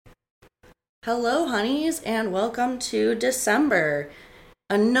Hello, honeys, and welcome to December.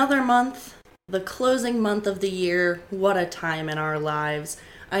 Another month, the closing month of the year. What a time in our lives.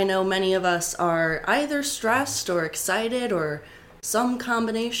 I know many of us are either stressed or excited or some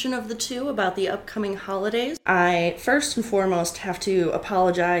combination of the two about the upcoming holidays. I first and foremost have to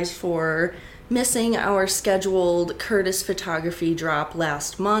apologize for missing our scheduled Curtis photography drop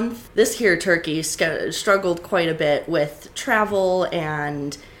last month. This here turkey struggled quite a bit with travel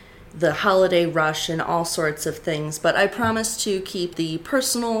and the holiday rush and all sorts of things, but I promise to keep the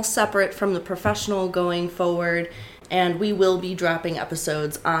personal separate from the professional going forward, and we will be dropping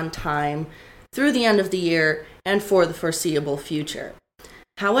episodes on time through the end of the year and for the foreseeable future.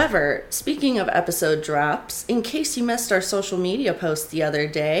 However, speaking of episode drops, in case you missed our social media post the other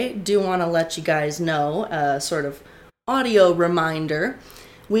day, do want to let you guys know, a sort of audio reminder,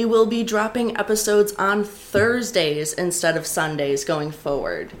 we will be dropping episodes on Thursdays instead of Sundays going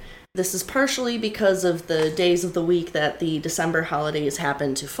forward. This is partially because of the days of the week that the December holidays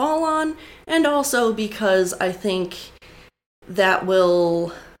happen to fall on, and also because I think that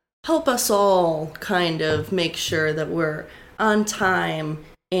will help us all kind of make sure that we're on time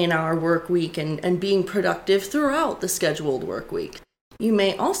in our work week and being productive throughout the scheduled work week. You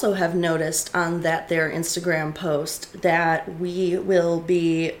may also have noticed on that their Instagram post that we will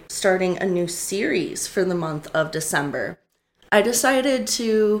be starting a new series for the month of December. I decided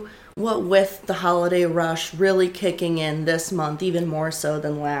to, what with the holiday rush really kicking in this month, even more so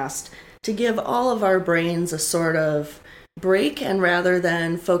than last, to give all of our brains a sort of break, and rather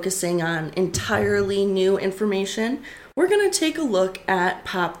than focusing on entirely new information, we're going to take a look at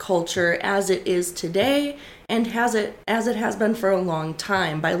pop culture as it is today and as it has been for a long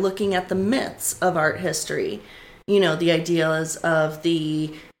time by looking at the myths of art history. You know, the ideas of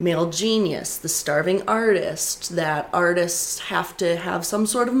the male genius, the starving artist, that artists have to have some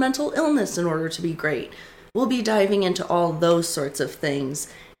sort of mental illness in order to be great. We'll be diving into all those sorts of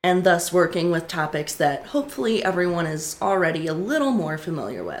things, and thus working with topics that hopefully everyone is already a little more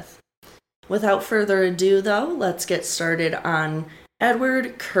familiar with. Without further ado, though, let's get started on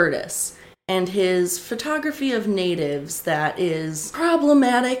Edward Curtis and his photography of natives that is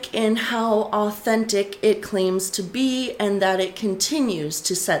problematic in how authentic it claims to be, and that it continues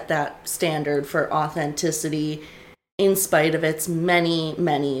to set that standard for authenticity in spite of its many,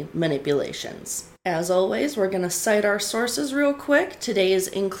 many manipulations. As always, we're going to cite our sources real quick. Today's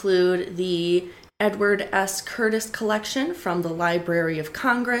include the Edward S. Curtis collection from the Library of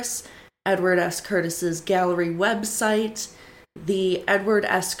Congress, Edward S. Curtis's gallery website, the Edward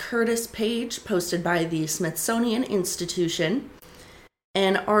S. Curtis page posted by the Smithsonian Institution,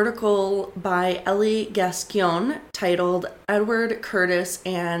 an article by Elie Gascoigne titled Edward Curtis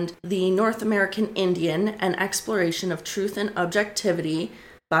and the North American Indian, An Exploration of Truth and Objectivity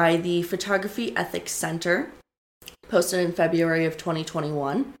by the Photography Ethics Center, posted in February of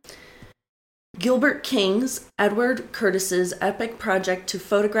 2021. Gilbert King's Edward Curtis's Epic Project to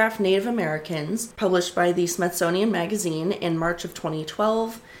Photograph Native Americans, published by the Smithsonian Magazine in March of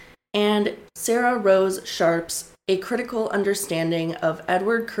 2012, and Sarah Rose Sharp's A Critical Understanding of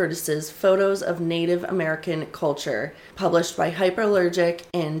Edward Curtis's Photos of Native American Culture, published by Hyperallergic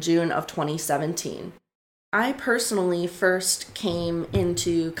in June of 2017. I personally first came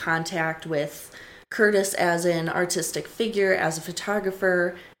into contact with Curtis as an artistic figure, as a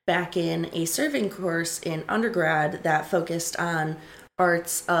photographer, back in a serving course in undergrad that focused on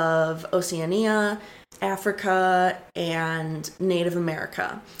arts of Oceania, Africa, and Native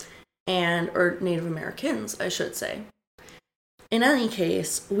America, or Native Americans, I should say. In any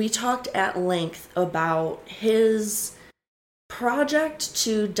case, we talked at length about his project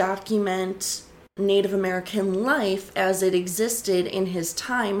to document Native American life as it existed in his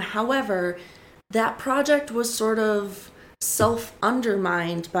time. However, that project was sort of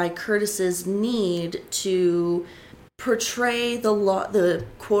self-undermined by Curtis's need to portray the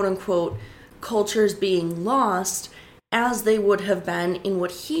quote-unquote cultures being lost as they would have been in what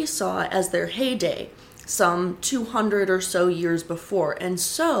he saw as their heyday, some 200 or so years before. And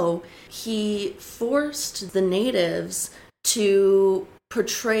so he forced the natives to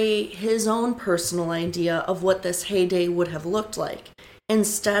portray his own personal idea of what this heyday would have looked like,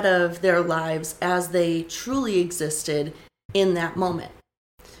 instead of their lives as they truly existed in that moment.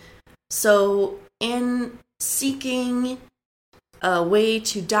 So, in seeking a way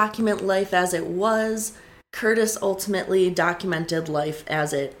to document life as it was, Curtis ultimately documented life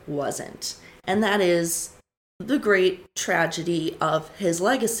as it wasn't. And that is the great tragedy of his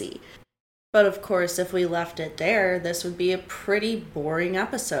legacy. But of course, if we left it there, this would be a pretty boring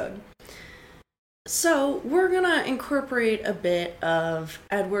episode. So, we're gonna incorporate a bit of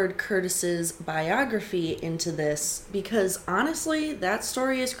Edward Curtis's biography into this because honestly, that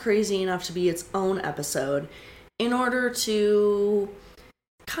story is crazy enough to be its own episode in order to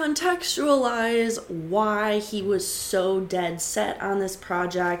contextualize why he was so dead set on this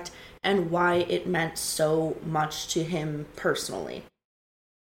project and why it meant so much to him personally.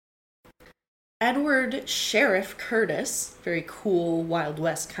 Edward Sheriff Curtis, very cool Wild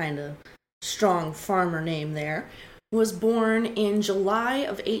West kind of strong farmer name there, was born in July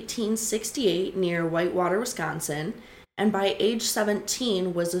of 1868 near Whitewater, Wisconsin, and by age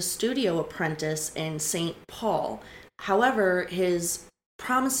 17 was a studio apprentice in St. Paul. However, his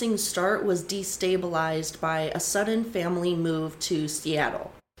promising start was destabilized by a sudden family move to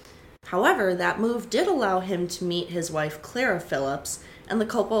Seattle. However, that move did allow him to meet his wife Clara Phillips, and the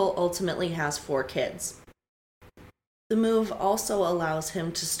couple ultimately has 4 kids. The move also allows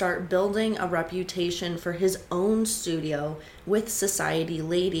him to start building a reputation for his own studio with society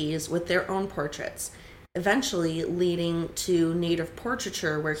ladies with their own portraits, eventually leading to native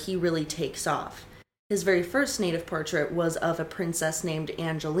portraiture where he really takes off. His very first native portrait was of a princess named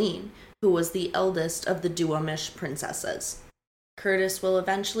Angeline, who was the eldest of the Duwamish princesses. Curtis will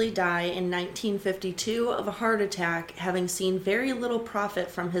eventually die in 1952 of a heart attack, having seen very little profit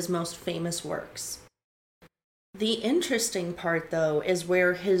from his most famous works. The interesting part, though, is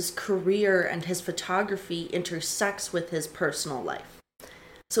where his career and his photography intersects with his personal life.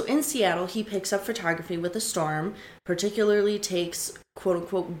 So in Seattle, he picks up photography with a storm, particularly takes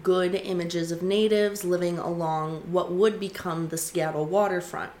quote-unquote good images of natives living along what would become the Seattle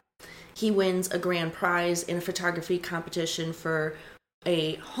waterfront. He wins a grand prize in a photography competition for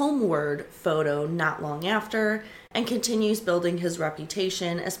a homeward photo not long after, and continues building his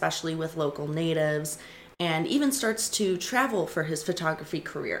reputation, especially with local natives, and even starts to travel for his photography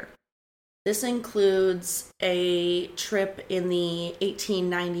career. This includes a trip in the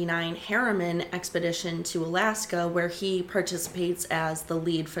 1899 Harriman expedition to Alaska, where he participates as the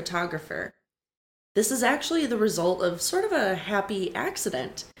lead photographer. This is actually the result of sort of a happy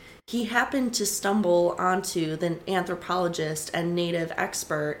accident. He happened to stumble onto the anthropologist and native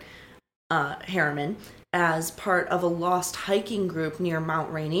expert Harriman as part of a lost hiking group near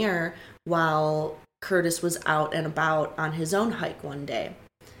Mount Rainier while Curtis was out and about on his own hike one day.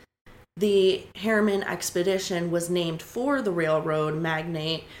 The Harriman expedition was named for the railroad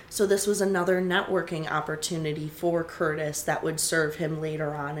magnate, so this was another networking opportunity for Curtis that would serve him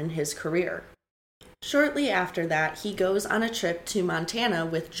later on in his career. Shortly after that, he goes on a trip to Montana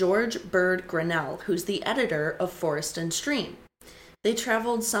with George Bird Grinnell, who's the editor of Forest and Stream. They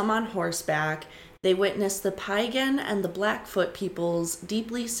traveled some on horseback. They witnessed the Piegan and the Blackfoot people's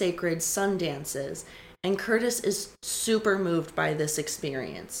deeply sacred sun dances, and Curtis is super moved by this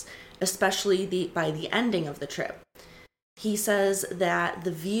experience, especially by the ending of the trip. He says that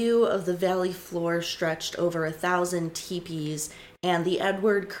the view of the valley floor stretched over 1,000 teepees, and the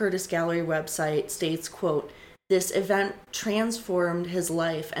Edward Curtis Gallery website states, quote, "This event transformed his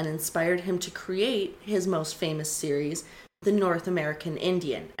life and inspired him to create his most famous series, The North American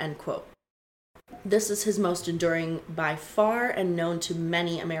Indian," end quote. This is his most enduring by far and known to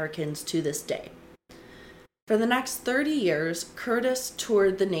many Americans to this day. For the next 30 years, Curtis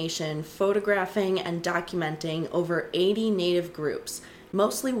toured the nation photographing and documenting over 80 native groups,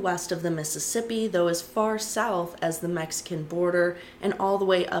 mostly west of the Mississippi, though as far south as the Mexican border and all the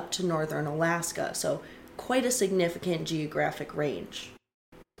way up to northern Alaska, so quite a significant geographic range.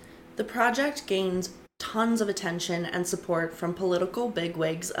 The project gained tons of attention and support from political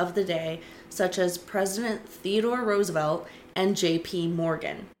bigwigs of the day, such as President Theodore Roosevelt and J.P.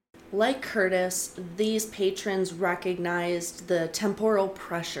 Morgan. Like Curtis, these patrons recognized the temporal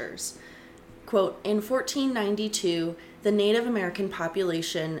pressures. Quote, "In 1492, the Native American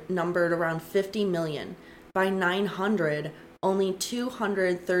population numbered around 50 million. By 900, only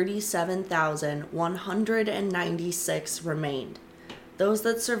 237,196 remained. Those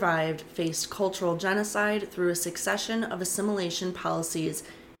that survived faced cultural genocide through a succession of assimilation policies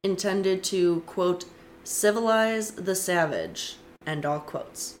intended to, quote, civilize the savage," end all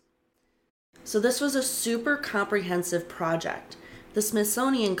quotes. So this was a super comprehensive project. The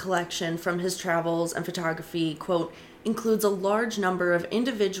Smithsonian collection from his travels and photography, quote, includes a large number of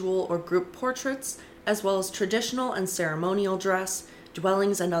individual or group portraits, as well as traditional and ceremonial dress,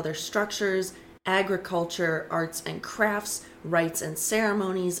 dwellings and other structures, agriculture, arts and crafts, rites and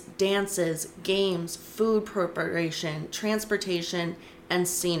ceremonies, dances, games, food preparation, transportation, and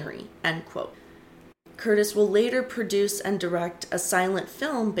scenery, end quote. Curtis will later produce and direct a silent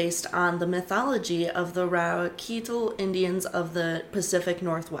film based on the mythology of the Rauquitl Indians of the Pacific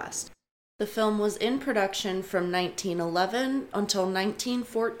Northwest. The film was in production from 1911 until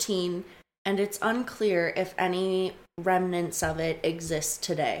 1914, and it's unclear if any remnants of it exist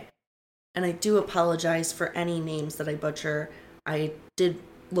today. And I do apologize for any names that I butcher. I did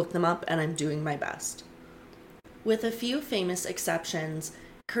look them up, and I'm doing my best. With a few famous exceptions,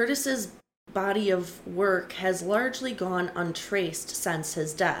 Curtis's body of work has largely gone untraced since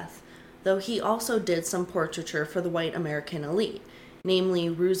his death, though he also did some portraiture for the white American elite, namely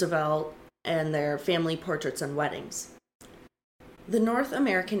Roosevelt and their family portraits and weddings. The North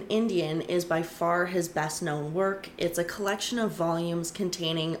American Indian is by far his best-known work. It's a collection of volumes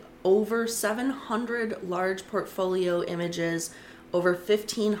containing over 700 large portfolio images, over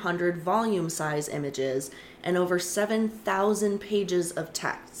 1,500 volume-size images, and over 7,000 pages of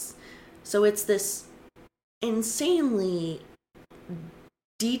texts. So it's this insanely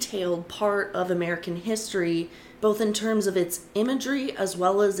detailed part of American history, both in terms of its imagery as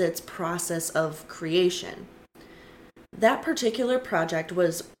well as its process of creation. That particular project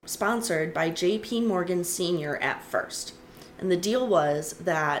was sponsored by J.P. Morgan Sr. at first, and the deal was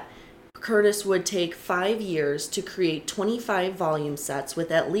that Curtis would take 5 years to create 25 volume sets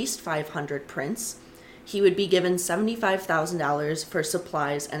with at least 500 prints. He would be given $75,000 for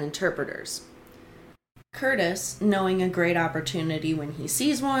supplies and interpreters. Curtis, knowing a great opportunity when he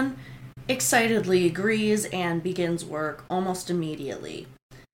sees one, excitedly agrees and begins work almost immediately.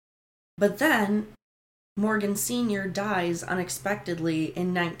 But then, Morgan Sr. dies unexpectedly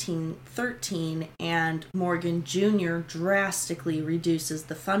in 1913, and Morgan Jr. drastically reduces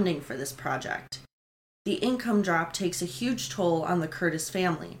the funding for this project. The income drop takes a huge toll on the Curtis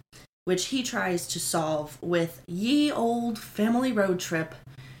family, which he tries to solve with ye old family road trip.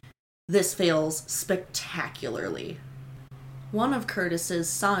 This fails spectacularly. One of Curtis's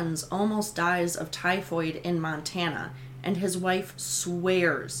sons almost dies of typhoid in Montana, and his wife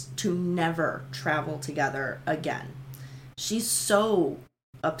swears to never travel together again. She's so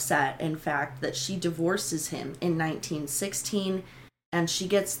upset, in fact, that she divorces him in 1916, and she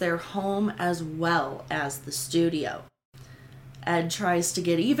gets their home as well as the studio. Ed tries to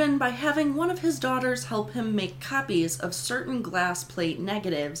get even by having one of his daughters help him make copies of certain glass plate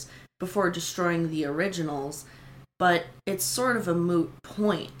negatives before destroying the originals, but it's sort of a moot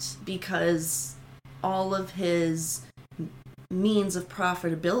point because all of his means of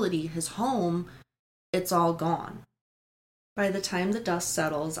profitability, his home, it's all gone. By the time the dust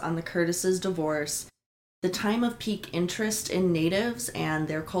settles on the Curtis's divorce, the time of peak interest in natives and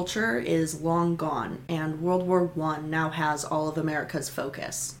their culture is long gone, and World War I now has all of America's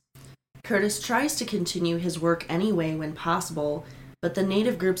focus. Curtis tries to continue his work anyway when possible, but the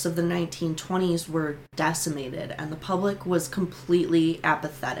native groups of the 1920s were decimated, and the public was completely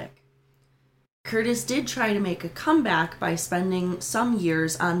apathetic. Curtis did try to make a comeback by spending some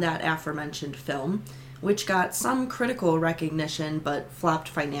years on that aforementioned film, which got some critical recognition but flopped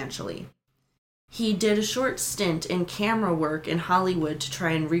financially. He did a short stint in camera work in Hollywood to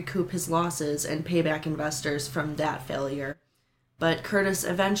try and recoup his losses and pay back investors from that failure, but Curtis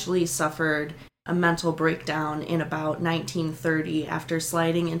eventually suffered a mental breakdown in about 1930 after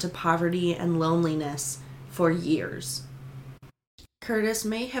sliding into poverty and loneliness for years. Curtis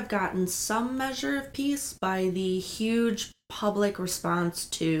may have gotten some measure of peace by the huge public response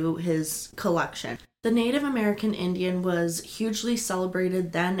to his collection. The Native American Indian was hugely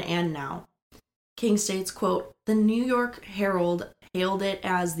celebrated then and now. King states, quote, "The New York Herald hailed it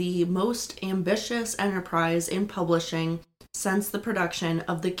as the most ambitious enterprise in publishing since the production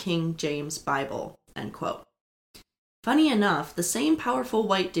of the King James Bible," end quote. Funny enough, the same powerful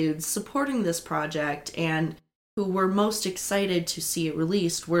white dudes supporting this project and who were most excited to see it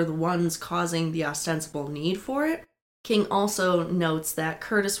released were the ones causing the ostensible need for it. King also notes that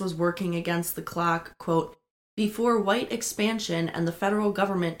Curtis was working against the clock, quote, "before white expansion and the federal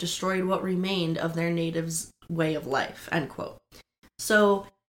government destroyed what remained of their natives' way of life," end quote. So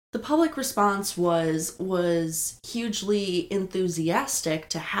the public response was hugely enthusiastic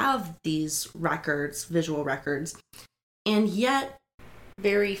to have these records, visual records, and yet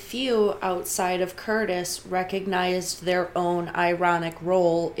very few outside of Curtis recognized their own ironic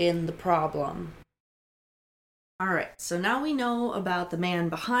role in the problem. Alright, so now we know about the man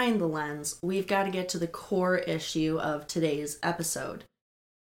behind the lens, we've got to get to the core issue of today's episode.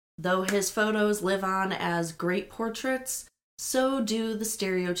 Though his photos live on as great portraits, so do the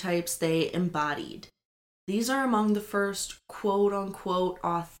stereotypes they embodied. These are among the first quote-unquote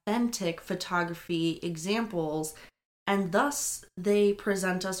authentic photography examples, and thus they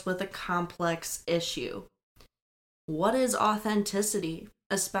present us with a complex issue. What is authenticity,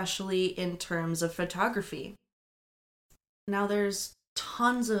 especially in terms of photography? Now, there's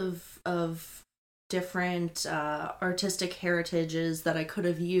tons of of different artistic heritages that I could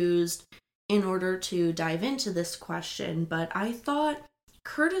have used in order to dive into this question, but I thought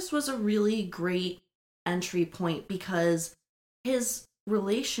Curtis was a really great entry point because his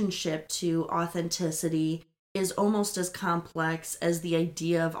relationship to authenticity is almost as complex as the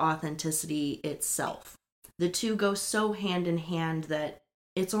idea of authenticity itself. The two go so hand in hand that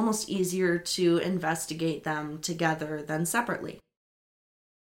it's almost easier to investigate them together than separately.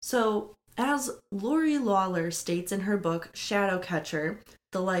 So, as Lori Lawler states in her book Shadowcatcher,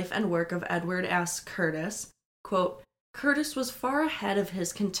 The Life and Work of Edward S. Curtis, quote, Curtis was far ahead of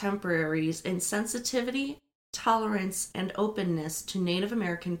his contemporaries in sensitivity, tolerance, and openness to Native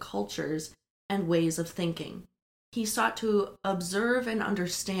American cultures and ways of thinking. He sought to observe and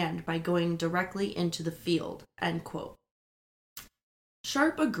understand by going directly into the field, end quote.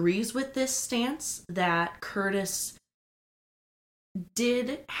 Sharp agrees with this stance that Curtis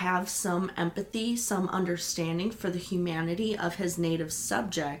did have some empathy, some understanding for the humanity of his native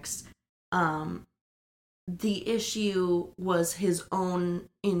subjects. The issue was his own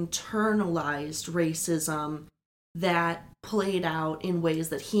internalized racism that played out in ways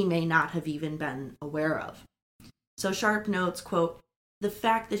that he may not have even been aware of. So Sharp notes, quote, the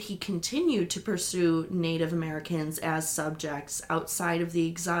fact that he continued to pursue Native Americans as subjects outside of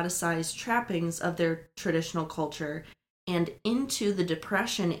the exoticized trappings of their traditional culture and into the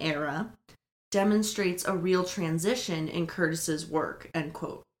Depression era demonstrates a real transition in Curtis's work, end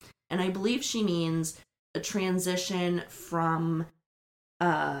quote. And I believe she means a transition from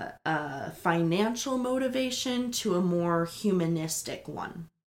a financial motivation to a more humanistic one.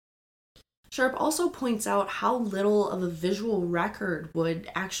 Sharp also points out how little of a visual record would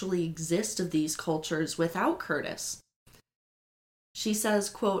actually exist of these cultures without Curtis. She says,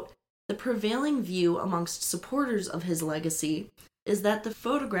 quote, the prevailing view amongst supporters of his legacy is that the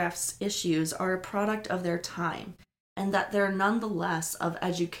photograph's issues are a product of their time, and that they're nonetheless of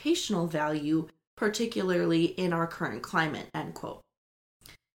educational value, particularly in our current climate, end quote.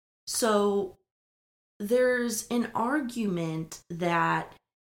 So there's an argument that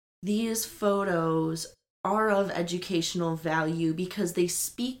these photos are of educational value because they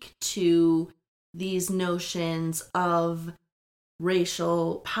speak to these notions of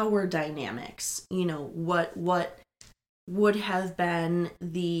racial power dynamics. You know, what would have been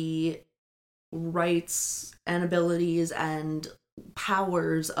the rights and abilities and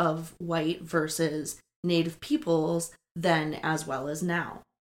powers of white versus Native peoples then as well as now.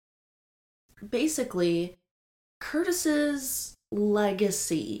 Basically, Curtis's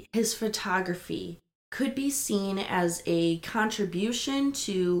legacy, his photography, could be seen as a contribution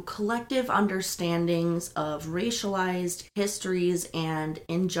to collective understandings of racialized histories and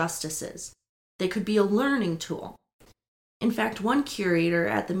injustices. They could be a learning tool. In fact, one curator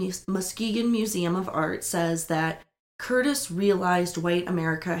at the Muskegon Museum of Art says that Curtis realized white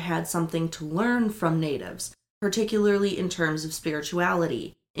America had something to learn from natives, particularly in terms of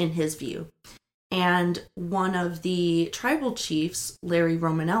spirituality, in his view. And one of the tribal chiefs, Larry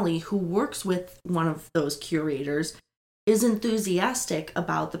Romanelli, who works with one of those curators, is enthusiastic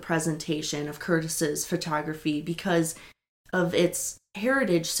about the presentation of Curtis's photography because of its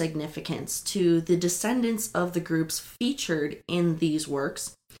heritage significance to the descendants of the groups featured in these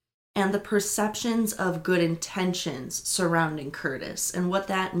works and the perceptions of good intentions surrounding Curtis and what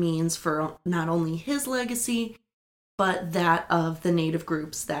that means for not only his legacy, but that of the Native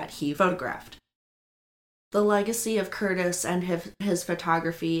groups that he photographed. The legacy of Curtis and his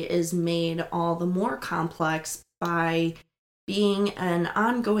photography is made all the more complex by being an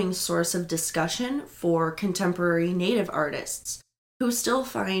ongoing source of discussion for contemporary Native artists who still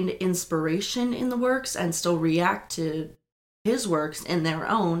find inspiration in the works and still react to his works in their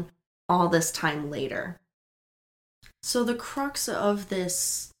own all this time later. So the crux of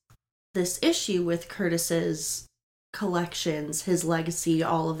this issue with Curtis's collections, his legacy,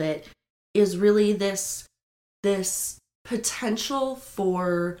 all of it, is really this potential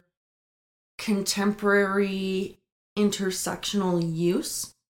for contemporary intersectional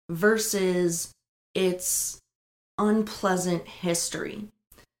use versus its unpleasant history.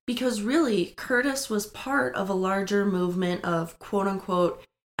 Because really, Curtis was part of a larger movement of quote-unquote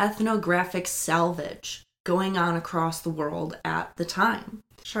ethnographic salvage going on across the world at the time.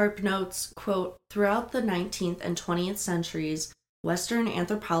 Sharp notes, quote, throughout the 19th and 20th centuries, Western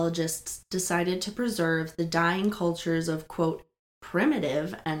anthropologists decided to preserve the dying cultures of, quote,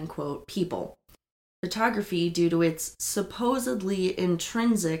 primitive, end quote, people. Photography, due to its supposedly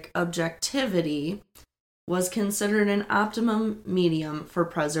intrinsic objectivity, was considered an optimum medium for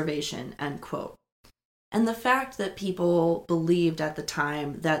preservation, end quote. And the fact that people believed at the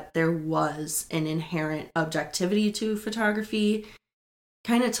time that there was an inherent objectivity to photography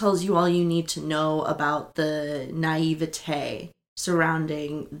kind of tells you all you need to know about the naivete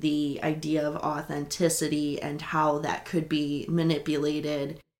surrounding the idea of authenticity and how that could be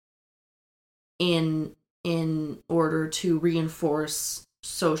manipulated in order to reinforce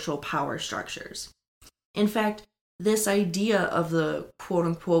social power structures. In fact, this idea of the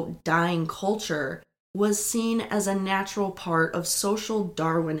quote-unquote dying culture was seen as a natural part of social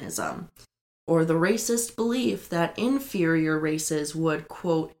Darwinism, or the racist belief that inferior races would,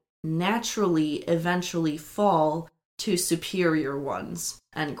 quote, naturally eventually fall to superior ones,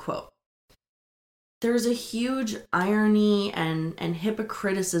 end quote. There's a huge irony and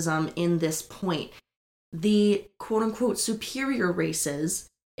hypocriticism in this point. The quote-unquote superior races,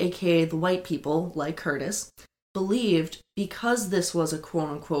 aka the white people like Curtis, believed because this was a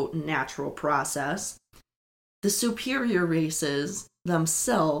quote-unquote natural process, the superior races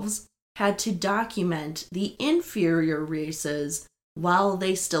themselves had to document the inferior races while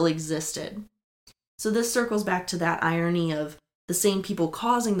they still existed. So this circles back to that irony of the same people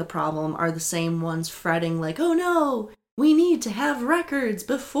causing the problem are the same ones fretting like, oh no, we need to have records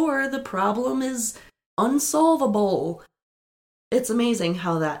before the problem is unsolvable. It's amazing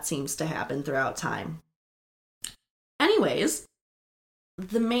how that seems to happen throughout time. Anyways,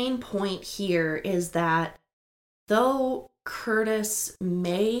 the main point here is that though Curtis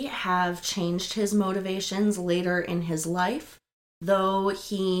may have changed his motivations later in his life, though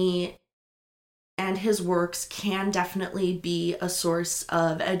he and his works can definitely be a source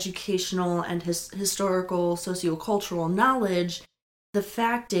of educational and historical sociocultural knowledge, the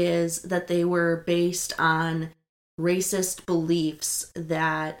fact is that they were based on racist beliefs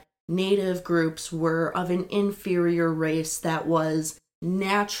that Native groups were of an inferior race that was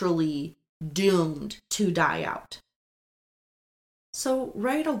naturally doomed to die out. So,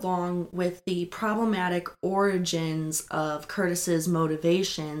 right along with the problematic origins of Curtis's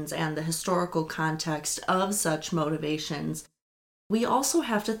motivations and the historical context of such motivations, we also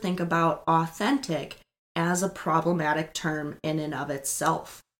have to think about authentic as a problematic term in and of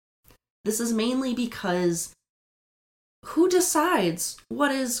itself. This is mainly because who decides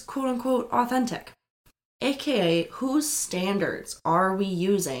what is quote-unquote authentic? AKA, whose standards are we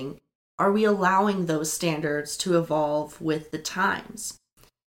using? Are we allowing those standards to evolve with the times?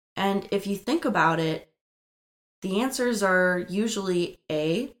 And if you think about it, the answers are usually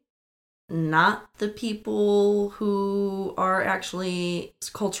A, not the people who are actually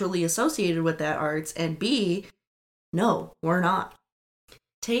culturally associated with that arts, and B, no, we're not.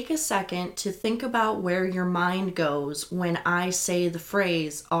 Take a second to think about where your mind goes when I say the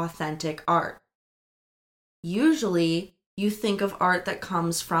phrase authentic art. Usually, you think of art that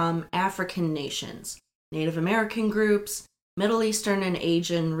comes from African nations, Native American groups, Middle Eastern and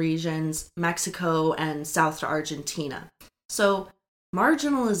Asian regions, Mexico, and south to Argentina. So,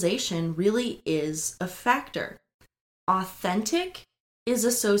 marginalization really is a factor. Authentic is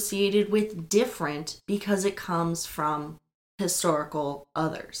associated with different because it comes from historical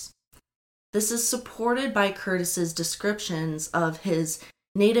others. This is supported by Curtis's descriptions of his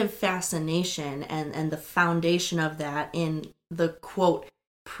Native fascination and the foundation of that in the quote,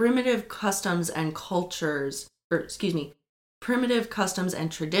 primitive customs and traditions,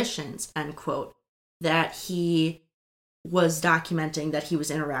 end quote, that he was documenting, that he was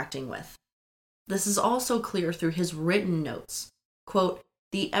interacting with. This is also clear through his written notes. Quote,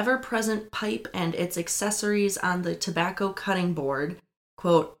 the ever-present pipe and its accessories on the tobacco cutting board,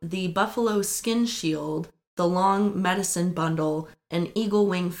 quote, the buffalo skin shield, the long medicine bundle, an eagle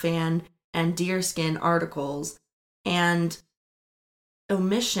wing fan, and deerskin articles, and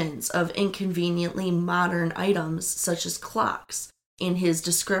omissions of inconveniently modern items such as clocks in his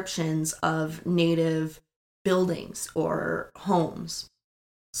descriptions of native buildings or homes.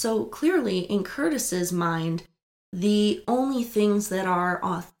 So clearly, in Curtis's mind, the only things that are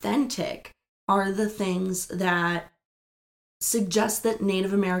authentic are the things that suggest that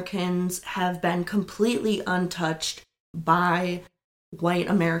Native Americans have been completely untouched by white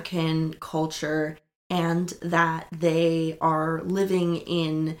American culture and that they are living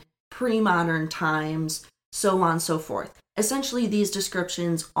in pre-modern times, so on and so forth. Essentially, these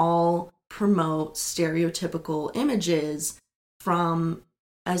descriptions all promote stereotypical images from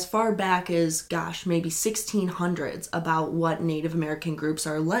as far back as, maybe 1600s about what Native American groups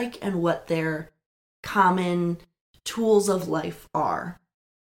are like and what their common tools of life are.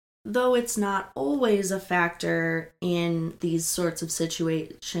 Though it's not always a factor in these sorts of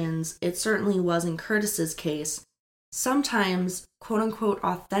situations, it certainly was in Curtis's case, sometimes quote-unquote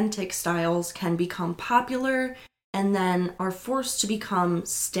authentic styles can become popular and then are forced to become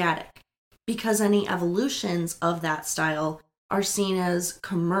static because any evolutions of that style are seen as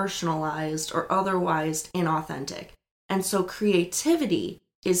commercialized or otherwise inauthentic. And so creativity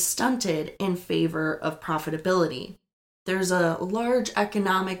is stunted in favor of profitability. There's a large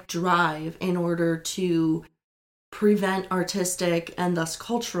economic drive in order to prevent artistic and thus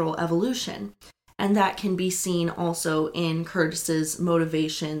cultural evolution. And that can be seen also in Curtis's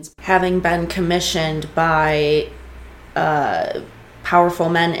motivations, having been commissioned by powerful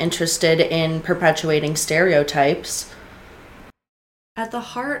men interested in perpetuating stereotypes. At the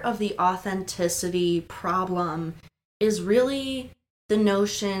heart of the authenticity problem is really the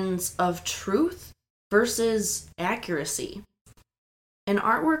notions of truth versus accuracy. An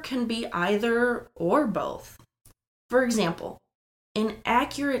artwork can be either or both. For example, an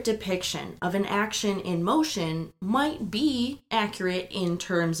accurate depiction of an action in motion might be accurate in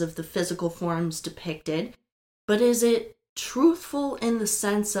terms of the physical forms depicted, but is it truthful in the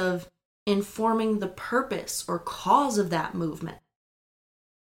sense of informing the purpose or cause of that movement?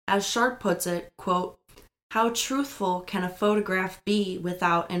 As Sharp puts it, quote, "How truthful can a photograph be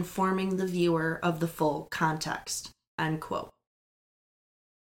without informing the viewer of the full context?" End quote.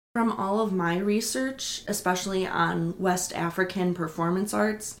 From all of my research, especially on West African performance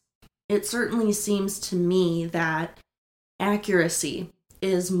arts, it certainly seems to me that accuracy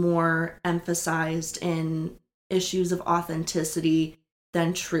is more emphasized in issues of authenticity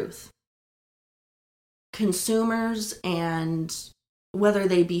than truth. Consumers, and whether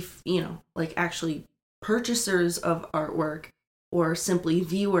they be, like actually purchasers of artwork or simply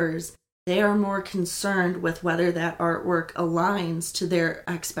viewers, they are more concerned with whether that artwork aligns to their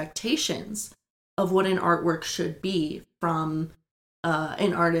expectations of what an artwork should be from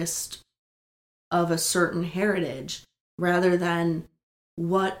an artist of a certain heritage, rather than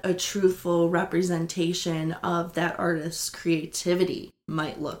what a truthful representation of that artist's creativity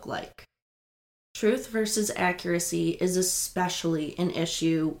might look like. Truth versus accuracy is especially an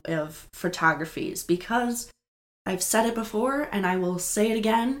issue of photographies because, I've said it before and I will say it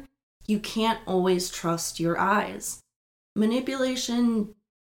again, you can't always trust your eyes. Manipulation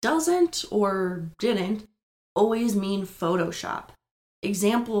doesn't or didn't always mean Photoshop.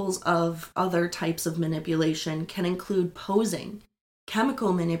 Examples of other types of manipulation can include posing,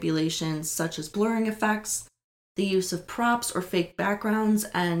 chemical manipulations such as blurring effects, the use of props or fake backgrounds,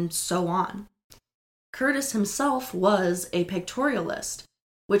 and so on. Curtis himself was a pictorialist,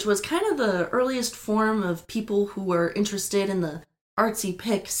 which was kind of the earliest form of people who were interested in the artsy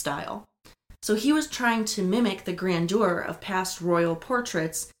pic style. So he was trying to mimic the grandeur of past royal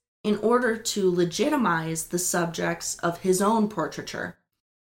portraits in order to legitimize the subjects of his own portraiture.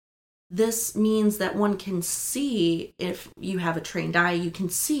 This means that one can see, if you have a trained eye, you can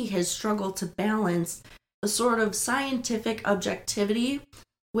see his struggle to balance a sort of scientific objectivity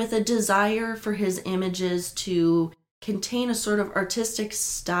with a desire for his images to contain a sort of artistic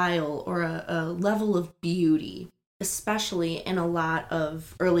style or a level of beauty. Especially in a lot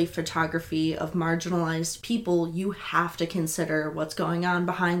of early photography of marginalized people, you have to consider what's going on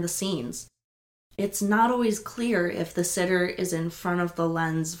behind the scenes. It's not always clear if the sitter is in front of the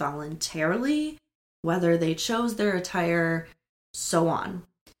lens voluntarily, whether they chose their attire, so on.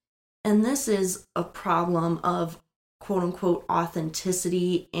 And this is a problem of quote-unquote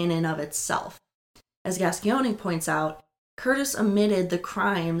authenticity in and of itself. As Gascione points out, Curtis omitted the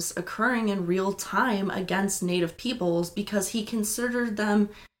crimes occurring in real time against Native peoples because he considered them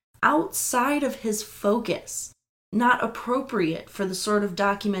outside of his focus, not appropriate for the sort of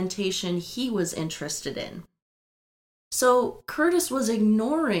documentation he was interested in. So Curtis was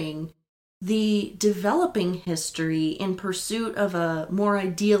ignoring the developing history in pursuit of a more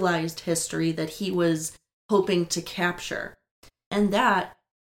idealized history that he was hoping to capture. And that,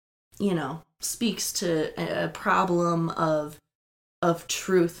 speaks to a problem of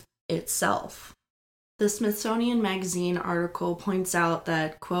truth itself. The Smithsonian Magazine article points out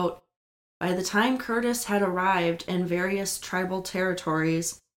that, quote, "By the time Curtis had arrived in various tribal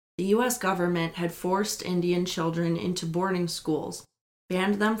territories, the U.S. government had forced Indian children into boarding schools,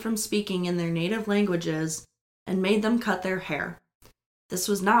 banned them from speaking in their native languages, and made them cut their hair. This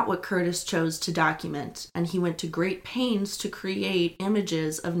was not what Curtis chose to document, and he went to great pains to create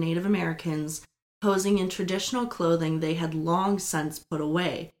images of Native Americans posing in traditional clothing they had long since put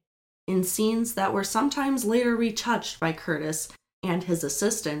away, in scenes that were sometimes later retouched by Curtis and his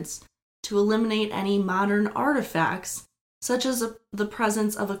assistants to eliminate any modern artifacts, such as the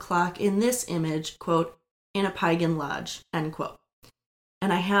presence of a clock in this image, quote, in a pagan lodge," end quote.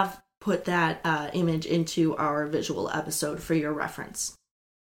 And I have put that image into our visual episode for your reference.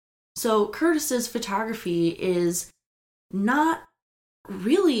 So Curtis's photography is not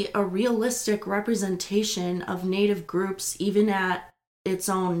really a realistic representation of Native groups even at its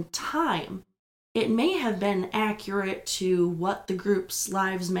own time. It may have been accurate to what the group's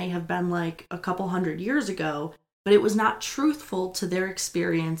lives may have been like a couple hundred years ago, but it was not truthful to their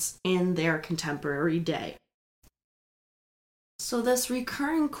experience in their contemporary day. So this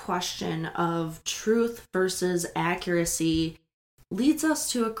recurring question of truth versus accuracy leads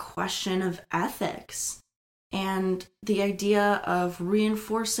us to a question of ethics and the idea of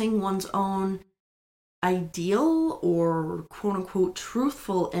reinforcing one's own ideal or quote-unquote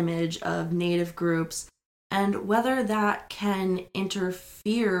truthful image of Native groups, and whether that can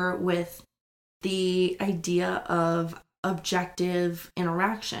interfere with the idea of objective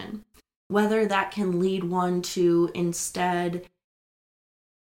interaction, whether that can lead one to instead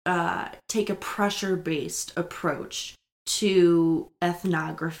take a pressure-based approach to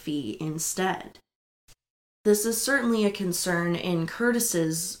ethnography instead. This is certainly a concern in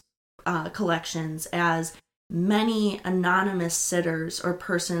Curtis's collections, as many anonymous sitters or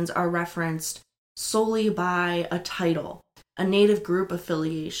persons are referenced solely by a title, a Native group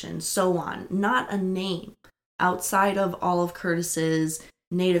affiliation, so on, not a name, outside of all of Curtis's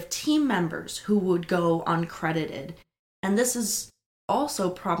Native team members who would go uncredited. And this is also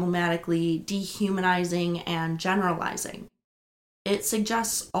problematically dehumanizing and generalizing. It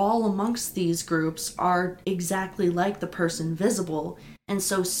suggests all amongst these groups are exactly like the person visible, and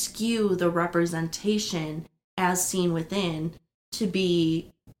so skew the representation as seen within to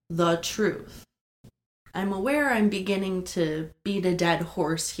be the truth. I'm aware I'm beginning to beat a dead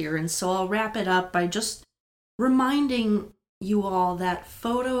horse here, and so I'll wrap it up by just reminding you all that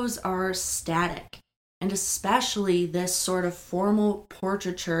photos are static, and especially this sort of formal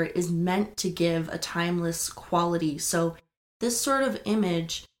portraiture is meant to give a timeless quality. So this sort of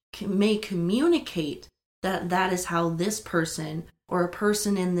image may communicate that that is how this person or a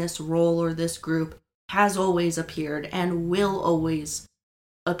person in this role or this group has always appeared and will always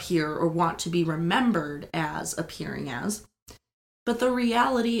appear or want to be remembered as appearing as. But the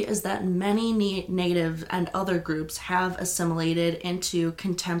reality is that many Native and other groups have assimilated into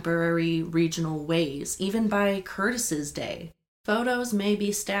contemporary regional ways, even by Curtis's day. Photos may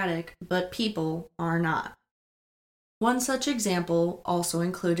be static, but people are not. One such example, also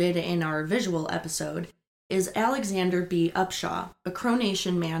included in our visual episode, is Alexander B. Upshaw, a Crow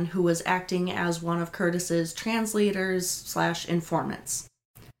Nation man who was acting as one of Curtis's translators/informants.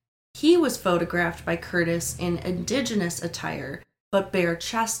 He was photographed by Curtis in indigenous attire, but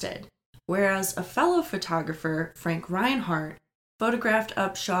bare-chested, whereas a fellow photographer, Frank Reinhardt, photographed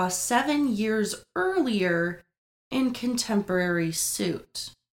Upshaw 7 years earlier in contemporary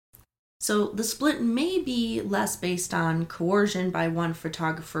suit. So the split may be less based on coercion by one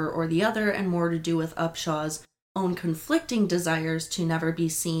photographer or the other and more to do with Upshaw's own conflicting desires to never be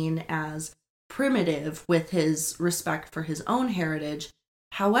seen as primitive with his respect for his own heritage.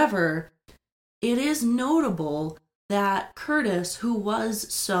 However, it is notable that Curtis, who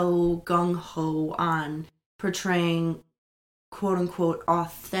was so gung-ho on portraying quote-unquote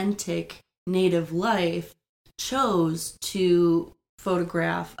authentic Native life, chose to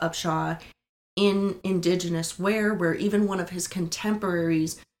photograph Upshaw in indigenous wear, where even one of his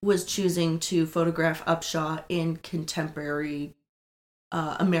contemporaries was choosing to photograph Upshaw in contemporary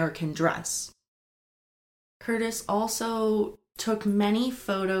American dress. Curtis also took many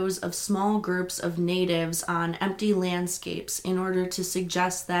photos of small groups of natives on empty landscapes in order to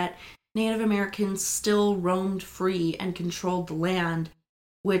suggest that Native Americans still roamed free and controlled the land,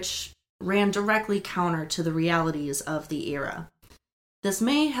 which ran directly counter to the realities of the era. This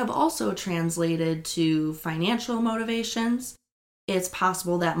may have also translated to financial motivations. It's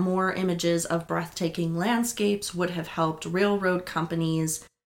possible that more images of breathtaking landscapes would have helped railroad companies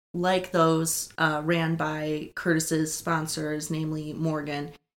like those ran by Curtis's sponsors, namely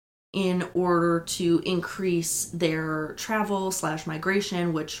Morgan, in order to increase their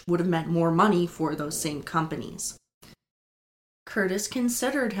travel/migration, which would have meant more money for those same companies. Curtis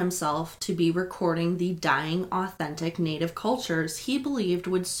considered himself to be recording the dying authentic Native cultures he believed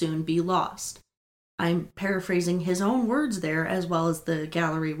would soon be lost. I'm paraphrasing his own words there as well as the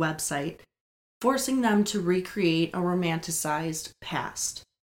gallery website, forcing them to recreate a romanticized past.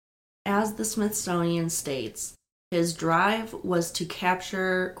 As the Smithsonian states, his drive was to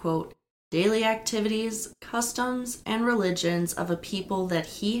capture, quote, daily activities, customs, and religions of a people that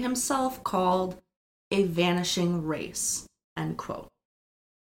he himself called a vanishing race, end quote.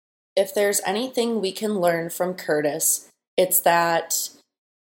 If there's anything we can learn from Curtis, it's that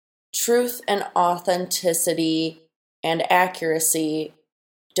truth and authenticity and accuracy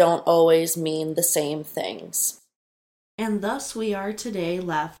don't always mean the same things. And thus we are today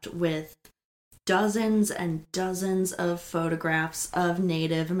left with dozens and dozens of photographs of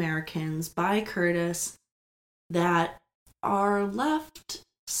Native Americans by Curtis that are left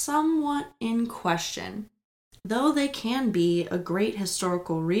somewhat in question. Though they can be a great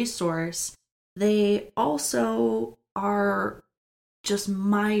historical resource, they also are just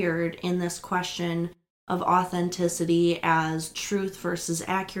mired in this question of authenticity as truth versus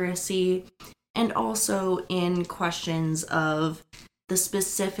accuracy, and also in questions of the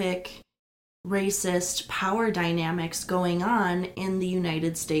specific racist power dynamics going on in the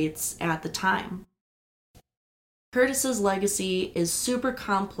United States at the time. Curtis's legacy is super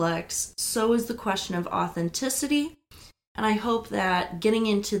complex, so is the question of authenticity, and I hope that getting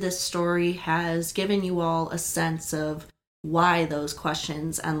into this story has given you all a sense of why those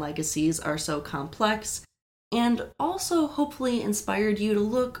questions and legacies are so complex, and also hopefully inspired you to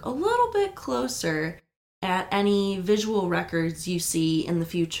look a little bit closer at any visual records you see in the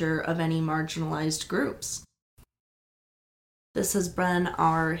future of any marginalized groups. This has been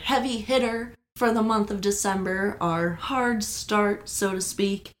our heavy hitter for the month of December, our hard start, so to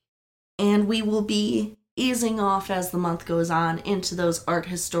speak, and we will be easing off as the month goes on into those art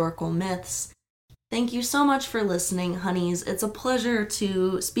historical myths. Thank you so much for listening, honeys. It's a pleasure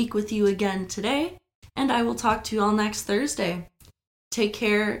to speak with you again today, and I will talk to you all next Thursday. Take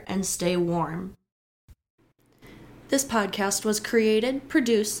care and stay warm. This podcast was created,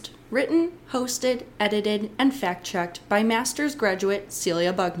 produced, written, hosted, edited, and fact-checked by master's graduate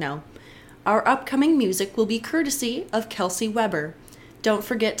Celia Bugno. Our upcoming music will be courtesy of Kelsey Weber. Don't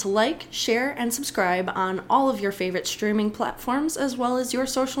forget to like, share, and subscribe on all of your favorite streaming platforms as well as your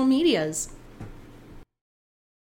social medias.